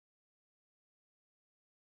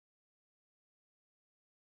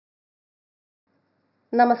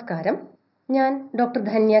നമസ്കാരം, ഞാൻ doctor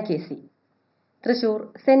Dhanya K C, Thrissur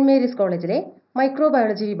സെന്റ്.മേരീസ് കോളേജിലെ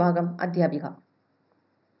മൈക്രോബയോളജി വിഭാഗം അധ്യാപിക.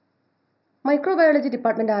 മൈക്രോബയോളജി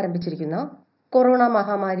ഡിപ്പാർട്ട്മെന്റ് ആരംഭിച്ചിരിക്കുന്ന കൊറോണ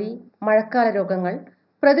മഹാമാരി, മഴക്കാല രോഗങ്ങൾ,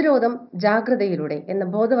 പ്രതിരോധം ജാഗ്രതയിലൂടെ എന്ന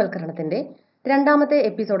ബോധവൽക്കരണത്തിന്റെ രണ്ടാമത്തെ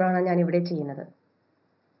എപ്പിസോഡാണ് ഞാൻ ഇവിടെ ചെയ്യുന്നത്.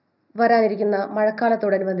 വരാനിരിക്കുന്ന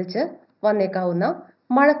മഴക്കാലത്തോടനുബന്ധിച്ച് വന്നേക്കാവുന്ന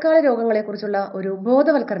മഴക്കാല രോഗങ്ങളെക്കുറിച്ചുള്ള ഒരു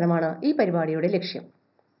ബോധവൽക്കരണമാണ് ഈ പരിപാടിയുടെ ലക്ഷ്യം.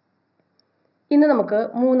 ഇന്ന് നമുക്ക്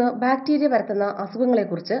 3 ബാക്ടീരിയ പരത്തുന്ന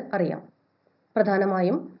അസുഖങ്ങളെക്കുറിച്ച് അറിയാം.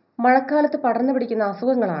 പ്രധാനമായും മഴക്കാലത്ത് പടർന്നു പിടിക്കുന്ന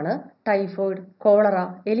അസുഖങ്ങളാണ് ടൈഫോയിഡ്, കോളറ,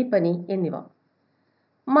 എലിപ്പനി എന്നിവ.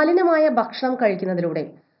 മലിനമായ ഭക്ഷണം കഴിക്കുന്നതിലൂടെ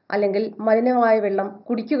അല്ലെങ്കിൽ മലിനമായ വെള്ളം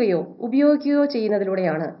കുടിക്കുകയോ ഉപയോഗിക്കുകയോ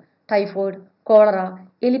ചെയ്യുന്നതിലൂടെയാണ് ടൈഫോയിഡ്, കോളറ,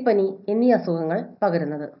 എലിപ്പനി എന്നീ അസുഖങ്ങൾ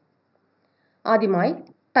പകരുന്നത്. ആദ്യമായി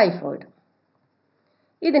ടൈഫോയിഡ്.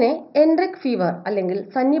 ഇതിനെ എൻട്രിക് ഫീവർ അല്ലെങ്കിൽ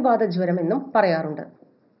സന്നിബാധ ജ്വരം എന്നും പറയാറുണ്ട്.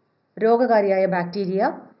 രോഗകാരിയായ ബാക്ടീരിയ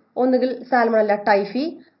ഒന്നുകിൽ സാൽമണല്ല ടൈഫി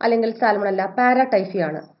അല്ലെങ്കിൽ സാൽമണല്ല പാരാടൈഫി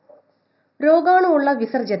ആണ്. രോഗാണുവുള്ള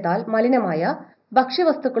വിസർജ്യത്താൽ മലിനമായ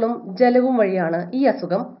ഭക്ഷ്യവസ്തുക്കളും ജലവും വഴിയാണ് ഈ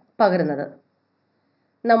അസുഖം പകരുന്നത്.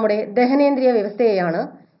 നമ്മുടെ ദഹനേന്ദ്രിയ വ്യവസ്ഥയെയാണ്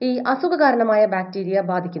ഈ അസുഖകാരണമായ ബാക്ടീരിയ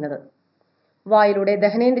ബാധിക്കുന്നത്. വായിലൂടെ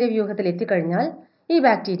ദഹനേന്ദ്രിയ വ്യൂഹത്തിൽ എത്തിക്കഴിഞ്ഞാൽ ഈ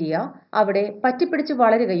ബാക്ടീരിയ അവിടെ പറ്റിപ്പിടിച്ച്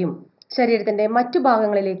വളരുകയും ശരീരത്തിന്റെ മറ്റു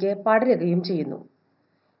ഭാഗങ്ങളിലേക്ക് പടരുകയും ചെയ്യുന്നു.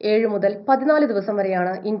 7 മുതൽ 14 ദിവസം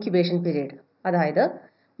വരെയാണ് ഇൻക്യുബേഷൻ പീരീഡ്. അതായത്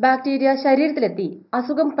ബാക്ടീരിയ ശരീരത്തിലെത്തി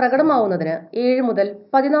അസുഖം പ്രകടമാവുന്നതിന് 7 മുതൽ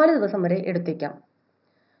 14 ദിവസം വരെ എടുത്തേക്കാം.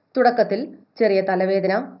 തുടക്കത്തിൽ ചെറിയ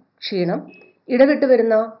തലവേദന, ക്ഷീണം, ഇടവിട്ട്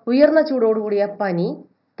വരുന്ന ഉയർന്ന ചൂടോടുകൂടിയ പനി,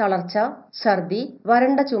 തളർച്ച, ഛർദി,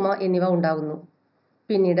 വരണ്ട ചുമ എന്നിവ ഉണ്ടാകുന്നു.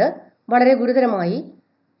 പിന്നീട് വളരെ ഗുരുതരമായി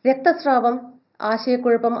രക്തസ്രാവം,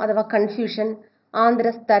 ആശയക്കുഴപ്പം അഥവാ കൺഫ്യൂഷൻ,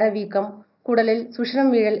 ആന്തരസ്തരവീക്കം, കുടലിൽ സുഷിരം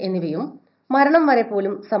വീഴൽ എന്നിവയും മരണം വരെ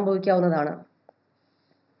പോലും സംഭവിക്കാവുന്നതാണ്.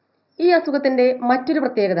 ഈ അസുഖത്തിന്റെ മറ്റൊരു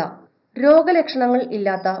പ്രത്യേകത രോഗലക്ഷണങ്ങൾ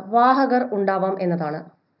ഇല്ലാത്ത വാഹകർ ഉണ്ടാവാം എന്നതാണ്.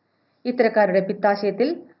 ഇത്തരക്കാരുടെ പിത്താശയത്തിൽ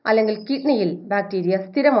അല്ലെങ്കിൽ കിഡ്നിയിൽ ബാക്ടീരിയ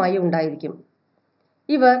സ്ഥിരമായി ഉണ്ടായിരിക്കും.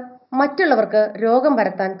 ഇവർ മറ്റുള്ളവർക്ക് രോഗം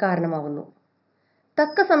പരത്താൻ കാരണമാകുന്നു.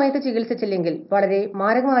 തക്ക സമയത്ത് ചികിത്സിച്ചില്ലെങ്കിൽ വളരെ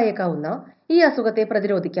മാരകമായേക്കാവുന്ന ഈ അസുഖത്തെ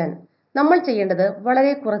പ്രതിരോധിക്കാൻ നമ്മൾ ചെയ്യേണ്ടത്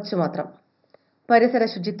വളരെ കുറച്ചു മാത്രം. പരിസര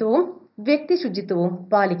ശുചിത്വവും വ്യക്തി ശുചിത്വവും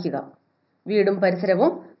പാലിക്കുക. വീടും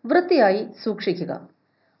പരിസരവും വൃത്തിയായി സൂക്ഷിക്കുക.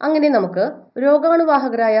 അങ്ങനെ നമുക്ക്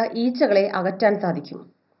രോഗാണുവാഹകരായ ഈച്ചകളെ അകറ്റാൻ സാധിക്കും.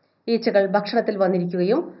 ഈച്ചകൾ ഭക്ഷണത്തിൽ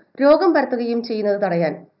വന്നിരിക്കുകയും രോഗം പരത്തുകയും ചെയ്യുന്നത്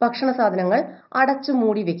തടയാൻ ഭക്ഷണ സാധനങ്ങൾ അടച്ചു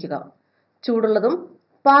മൂടി വെക്കുക. ചൂടുള്ളതും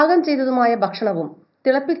പാകം ചെയ്തതുമായ ഭക്ഷണവും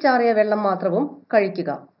തിളപ്പിച്ചാറിയ വെള്ളം മാത്രവും കഴിക്കുക.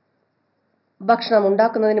 ഭക്ഷണം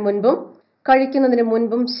ഉണ്ടാക്കുന്നതിന് മുൻപും കഴിക്കുന്നതിന്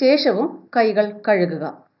മുൻപും ശേഷവും കൈകൾ കഴുകുക.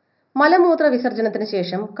 മലമൂത്ര വിസർജനത്തിന്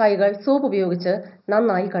ശേഷം കൈകൾ സോപ്പ് ഉപയോഗിച്ച്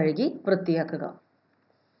നന്നായി കഴുകി വൃത്തിയാക്കുക.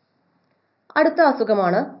 അടുത്ത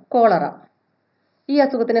അസുഖമാണ് കോളറ. ഈ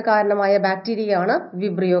അസുഖത്തിന് കാരണമായ ബാക്ടീരിയയാണ്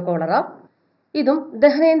വിബ്രിയോ കോളറ. ഇതും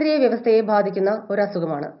ദഹനേന്ദ്രിയ വ്യവസ്ഥയെ ബാധിക്കുന്ന ഒരു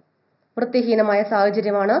അസുഖമാണ്. വൃത്തിഹീനമായ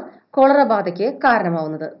സാഹചര്യമാണ് കോളറ ബാധയ്ക്ക്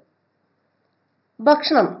കാരണമാവുന്നത്.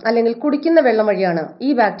 ഭക്ഷണം അല്ലെങ്കിൽ കുടിക്കുന്ന വെള്ളം വഴിയാണ്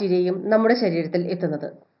ഈ ബാക്ടീരിയയും നമ്മുടെ ശരീരത്തിൽ എത്തുന്നത്.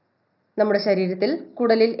 നമ്മുടെ ശരീരത്തിൽ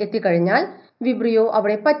കുടലിൽ എത്തിക്കഴിഞ്ഞാൽ വിബ്രിയോ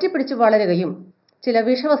അവിടെ പറ്റിപ്പിടിച്ച് വളരുകയും ചില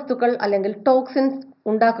വിഷവസ്തുക്കൾ അല്ലെങ്കിൽ ടോക്സിൻസ്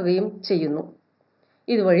ഉണ്ടാക്കുകയും ചെയ്യുന്നു.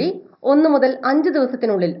 ഇതുവഴി 1 മുതൽ 5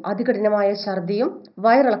 ദിവസത്തിനുള്ളിൽ അതികഠിനമായ ഛർദിയും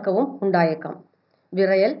വയറിളക്കവും ഉണ്ടായേക്കാം.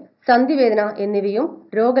 വിറയൽ, സന്ധിവേദന എന്നിവയും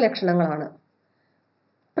രോഗലക്ഷണങ്ങളാണ്.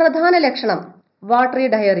 പ്രധാന ലക്ഷണം വാട്ടറി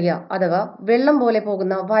ഡയറിയ അഥവാ വെള്ളം പോലെ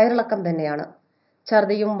പോകുന്ന വയറിളക്കം തന്നെയാണ്.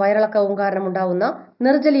 ഛർദിയും വയറിളക്കവും കാരണമുണ്ടാവുന്ന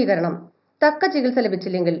നിർജ്ജലീകരണം തക്ക ചികിത്സ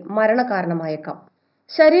ലഭിച്ചില്ലെങ്കിൽ മരണകാരണമായേക്കാം.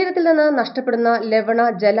 ശരീരത്തിൽ നിന്ന് നഷ്ടപ്പെടുന്ന ലവണ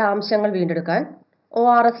ജല അംശങ്ങൾ വീണ്ടെടുക്കാൻ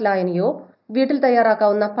ORS ലായനിയോ വീട്ടിൽ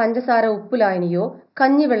തയ്യാറാക്കാവുന്ന പഞ്ചസാര ഉപ്പ് ലായനിയോ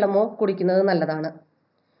കഞ്ഞിവെള്ളമോ കുടിക്കുന്നത് നല്ലതാണ്.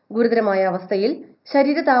 ഗുരുതരമായ അവസ്ഥയിൽ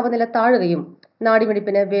ശരീര താപനില താഴുകയും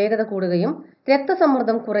നാഡിമിടിപ്പിന് വേഗത കൂടുകയും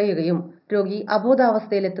രക്തസമ്മർദ്ദം കുറയുകയും രോഗി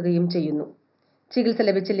അബോധാവസ്ഥയിലെത്തുകയും ചെയ്യുന്നു. ചികിത്സ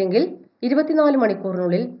ലഭിച്ചില്ലെങ്കിൽ 24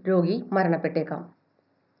 മണിക്കൂറിനുള്ളിൽ രോഗി മരണപ്പെട്ടേക്കാം.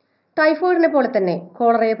 ടൈഫോയിഡിനെ പോലെ തന്നെ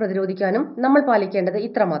കോളറയെ പ്രതിരോധിക്കാനും നമ്മൾ പാലിക്കേണ്ടത്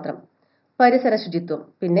ഇത്രമാത്രം: പരിസര ശുചിത്വം,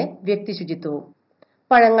 പിന്നെ വ്യക്തി ശുചിത്വവും.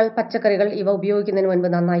 പഴങ്ങൾ, പച്ചക്കറികൾ ഇവ ഉപയോഗിക്കുന്നതിന് മുൻപ്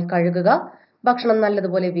നന്നായി കഴുകുക. ഭക്ഷണം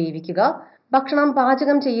നല്ലതുപോലെ വേവിക്കുക. ഭക്ഷണം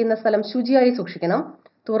പാചകം ചെയ്യുന്ന സ്ഥലം ശുചിയായി സൂക്ഷിക്കണം.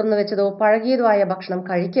 തുറന്നു വെച്ചതോ പഴകിയതോ ആയ ഭക്ഷണം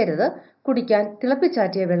കഴിക്കരുത്. കുടിക്കാൻ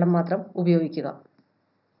തിളപ്പിച്ചാറ്റിയ വെള്ളം മാത്രം ഉപയോഗിക്കുക.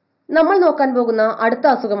 നമ്മൾ നോക്കാൻ പോകുന്ന അടുത്ത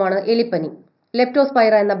അസുഖമാണ് എലിപ്പനി.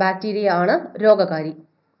 ലെപ്റ്റോസ്പൈറ എന്ന ബാക്ടീരിയ ആണ് രോഗകാരി.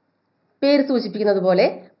 പേര് സൂചിപ്പിക്കുന്നത് പോലെ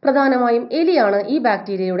പ്രധാനമായും എലിയാണ് ഈ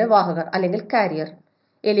ബാക്ടീരിയയുടെ വാഹകർ അല്ലെങ്കിൽ കാരിയർ.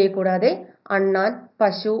 എലിയെ കൂടാതെ അണ്ണാൻ,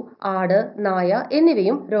 പശു, ആട്, നായ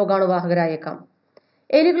എന്നിവയും രോഗാണുവാഹകരായേക്കാം.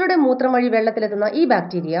 എലികളുടെ മൂത്രം വഴി വെള്ളത്തിലെത്തുന്ന ഈ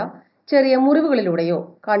ബാക്ടീരിയ ചെറിയ മുറിവുകളിലൂടെയോ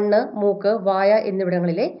കണ്ണ്, മൂക്ക്, വായ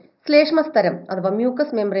എന്നിവിടങ്ങളിലെ ശ്ലേഷ്മസ്തരം അഥവാ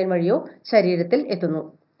മ്യൂക്കസ് മെംബ്രെയിൻ വഴിയോ ശരീരത്തിൽ എത്തുന്നു.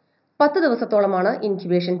 10 ദിവസത്തോളമാണ്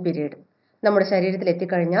ഇൻക്യുബേഷൻ പീരീഡ്. നമ്മുടെ ശരീരത്തിൽ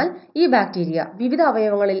എത്തിക്കഴിഞ്ഞാൽ ഈ ബാക്ടീരിയ വിവിധ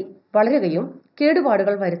അവയവങ്ങളിൽ വളരുകയും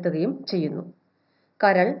കേടുപാടുകൾ വരുത്തുകയും ചെയ്യുന്നു.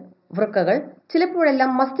 കരൾ, വൃക്കകൾ,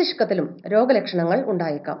 ചിലപ്പോഴെല്ലാം മസ്തിഷ്കത്തിലും രോഗലക്ഷണങ്ങൾ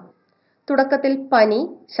ഉണ്ടായേക്കാം. തുടക്കത്തിൽ പനി,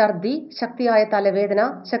 ഛർദി, ശക്തിയായ തലവേദന,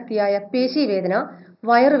 ശക്തിയായ പേശീവേദന,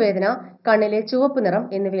 വയറുവേദന, കണ്ണിലെ ചുവപ്പ് നിറം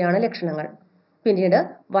എന്നിവയാണ് ലക്ഷണങ്ങൾ. പിന്നീട്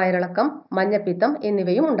വയറിളക്കം, മഞ്ഞപ്പിത്തം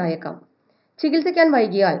എന്നിവയും ഉണ്ടായേക്കാം. ചികിത്സിക്കാൻ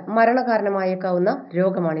വൈകിയാൽ മരണകാരണമായേക്കാവുന്ന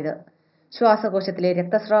രോഗമാണിത്. ശ്വാസകോശത്തിലെ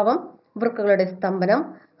രക്തസ്രാവം, വൃക്കകളുടെ സ്തംഭനം,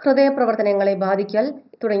 ഹൃദയപ്രവർത്തനങ്ങളെ ബാധിക്കൽ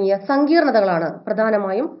തുടങ്ങിയ സങ്കീർണതകളാണ്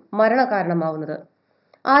പ്രധാനമായും മരണകാരണമാവുന്നത്.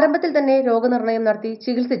 ആരംഭത്തിൽ തന്നെ രോഗനിർണയം നടത്തി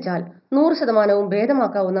ചികിത്സിച്ചാൽ 100%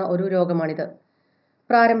 ഭേദമാക്കാവുന്ന ഒരു രോഗമാണിത്.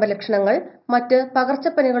 പ്രാരംഭ ലക്ഷണങ്ങൾ മറ്റ്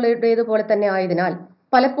പകർച്ചപ്പനികളുടേതുപോലെ തന്നെ ആയതിനാൽ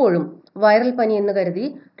പലപ്പോഴും വൈറൽ പനി എന്ന് കരുതി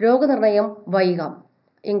രോഗനിർണയം വൈകാം.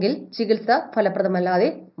 എങ്കിൽ ചികിത്സ ഫലപ്രദമല്ലാതെ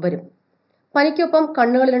വരും. പനിക്കൊപ്പം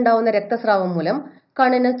കണ്ണുകളിലുണ്ടാവുന്ന രക്തസ്രാവം മൂലം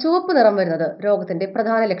കണ്ണിന് ചുവപ്പ് നിറം വരുന്നത് രോഗത്തിന്റെ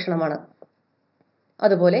പ്രധാന ലക്ഷണമാണ്.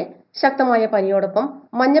 അതുപോലെ ശക്തമായ പനിയോടൊപ്പം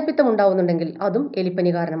മഞ്ഞപ്പിത്തം ഉണ്ടാവുന്നുണ്ടെങ്കിൽ അതും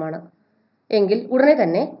എലിപ്പനി കാരണമാണ്. എങ്കിൽ ഉടനെ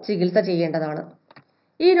തന്നെ ചികിത്സ ചെയ്യേണ്ടതാണ്.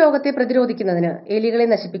 ഈ രോഗത്തെ പ്രതിരോധിക്കുന്നതിന് എലികളെ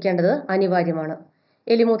നശിപ്പിക്കേണ്ടത് അനിവാര്യമാണ്.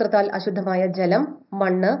 എലിമൂത്രത്താൽ അശുദ്ധമായ ജലം,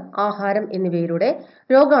 മണ്ണ്, ആഹാരം എന്നിവയിലൂടെ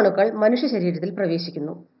രോഗാണുക്കൾ മനുഷ്യ ശരീരത്തിൽ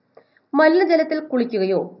പ്രവേശിക്കുന്നു. മലിനജലത്തിൽ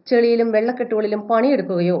കുളിക്കുകയോ ചെളിയിലും വെള്ളക്കെട്ടുകളിലും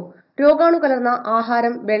പണിയെടുക്കുകയോ രോഗാണു കലർന്ന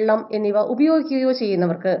ആഹാരം, വെള്ളം എന്നിവ ഉപയോഗിക്കുകയോ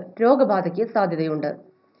ചെയ്യുന്നവർക്ക് രോഗബാധയ്ക്ക് സാധ്യതയുണ്ട്.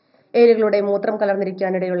 എലികളുടെ മൂത്രം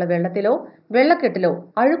കലർന്നിരിക്കാനിടയുള്ള വെള്ളത്തിലോ വെള്ളക്കെട്ടിലോ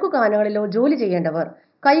അഴുക്കുകാനകളിലോ ജോലി ചെയ്യേണ്ടവർ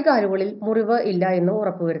കൈകാലുകളിൽ മുറിവ് ഇല്ല എന്ന്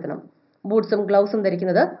ഉറപ്പുവരുത്തണം. ബൂട്ട്സും ഗ്ലൗസും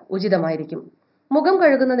ധരിക്കുന്നത് ഉചിതമായിരിക്കും. മുഖം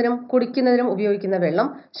കഴുകുന്നതിനും കുടിക്കുന്നതിനും ഉപയോഗിക്കുന്ന വെള്ളം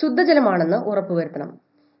ശുദ്ധജലമാണെന്ന് ഉറപ്പുവരുത്തണം.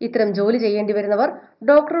 ഇത്തരം ജോലി ചെയ്യേണ്ടി വരുന്നവർ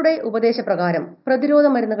ഡോക്ടറുടെ ഉപദേശപ്രകാരം പ്രതിരോധ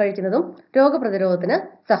മരുന്ന് കഴിക്കുന്നതും രോഗപ്രതിരോധത്തിന്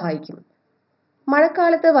സഹായിക്കും.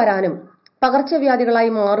 മഴക്കാലത്ത് വരാനും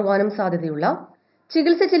പകർച്ചവ്യാധികളായി മാറുവാനും സാധ്യതയുള്ള,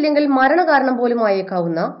 ചികിത്സിച്ചില്ലെങ്കിൽ മരണകാരണം പോലും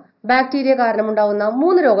ആയേക്കാവുന്ന ബാക്ടീരിയ കാരണമുണ്ടാവുന്ന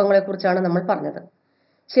 3 രോഗങ്ങളെക്കുറിച്ചാണ് നമ്മൾ പറഞ്ഞത്.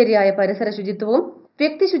 ശരിയായ പരിസര ശുചിത്വവും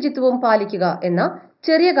വ്യക്തി ശുചിത്വവും പാലിക്കുക എന്ന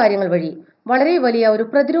ചെറിയ കാര്യങ്ങൾ വഴി വളരെ വലിയ ഒരു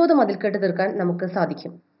പ്രതിരോധ മതിൽക്കെട്ട് തീർക്കാൻ നമുക്ക്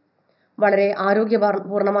സാധിക്കും. വളരെ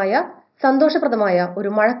ആരോഗ്യപൂർണമായ, സന്തോഷപ്രദമായ ഒരു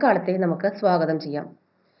മഴക്കാലത്തെ നമുക്ക് സ്വാഗതം ചെയ്യാം.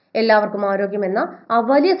 എല്ലാവർക്കും ആരോഗ്യം എന്ന ആ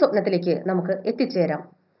വലിയ സ്വപ്നത്തിലേക്ക് നമുക്ക് എത്തിച്ചേരാം.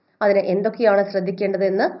 അതിന് എന്തൊക്കെയാണ്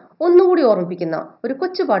ശ്രദ്ധിക്കേണ്ടതെന്ന് ഒന്നുകൂടി ഓർമ്മിപ്പിക്കുന്ന ഒരു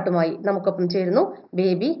കൊച്ചുപാട്ടുമായി നമുക്കൊപ്പം ചേരുന്നു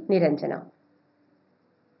ബേബി നിരഞ്ജന.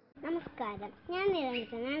 നമസ്കാരം, ഞാൻ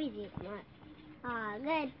നിരഞ്ജന വിജയകുമാർ.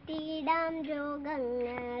 അകറ്റിടാം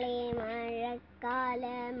രോഗങ്ങളെ, മഴക്കാലമാരികളെ,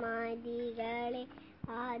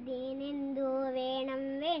 അതിനെന്തു വേണം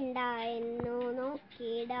വേണ്ട എന്നു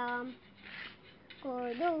നോക്കിടാം.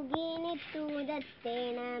 കൊതുകിനെ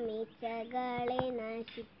തുരത്തേണം, ഈച്ചകളെ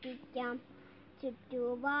നശിപ്പിക്കാം,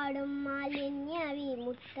 ചുറ്റുപാടും മാലിന്യ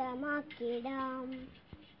വിമുക്തമാക്കിടാം.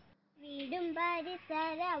 വീടും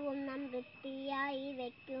പരിസരവും നാം വൃത്തിയായി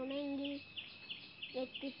വെക്കുമെങ്കിൽ,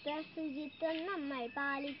 വ്യക്തിത്വ ശുചിത്വം നമ്മൾ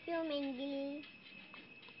പാലിക്കുമെങ്കിൽ,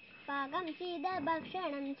 പാകം ചെയ്ത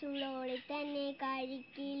ഭക്ഷണം ചൂടോടെ തന്നെ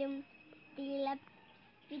കഴിക്കിലും,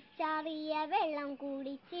 തിളപ്പിച്ചാറിയ വെള്ളം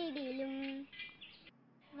കുടിച്ചിടിലും,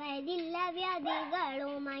 വരില്ല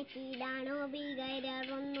വ്യാധികളുമായി കീടാണു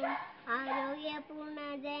ഭീകരരൊന്നും. ആരോഗ്യപൂർണ്ണ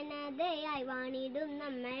ജനതയായി വാണിടും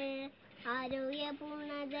നമ്മൾ,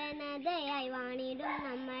 ആരോഗ്യപൂർണ്ണ ജനതയായി വാണിടും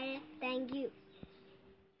നമ്മൾ. Thank you.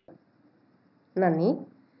 നന്ദി.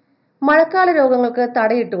 മഴക്കാല രോഗങ്ങൾക്ക്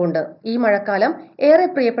തടയിട്ടുകൊണ്ട് ഈ മഴക്കാലം ഏറെ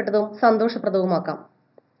പ്രിയപ്പെട്ടതും സന്തോഷപ്രദവുമാക്കാം.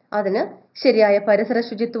 അതിന് ശരിയായ പരിസര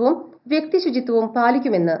ശുചിത്വവും വ്യക്തി ശുചിത്വവും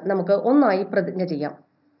പാലിക്കുമെന്ന് നമുക്ക് ഒന്നായി പ്രതിജ്ഞ ചെയ്യാം.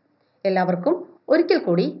 എല്ലാവർക്കും ഒരിക്കൽ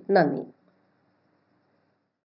കൂടി നന്ദി.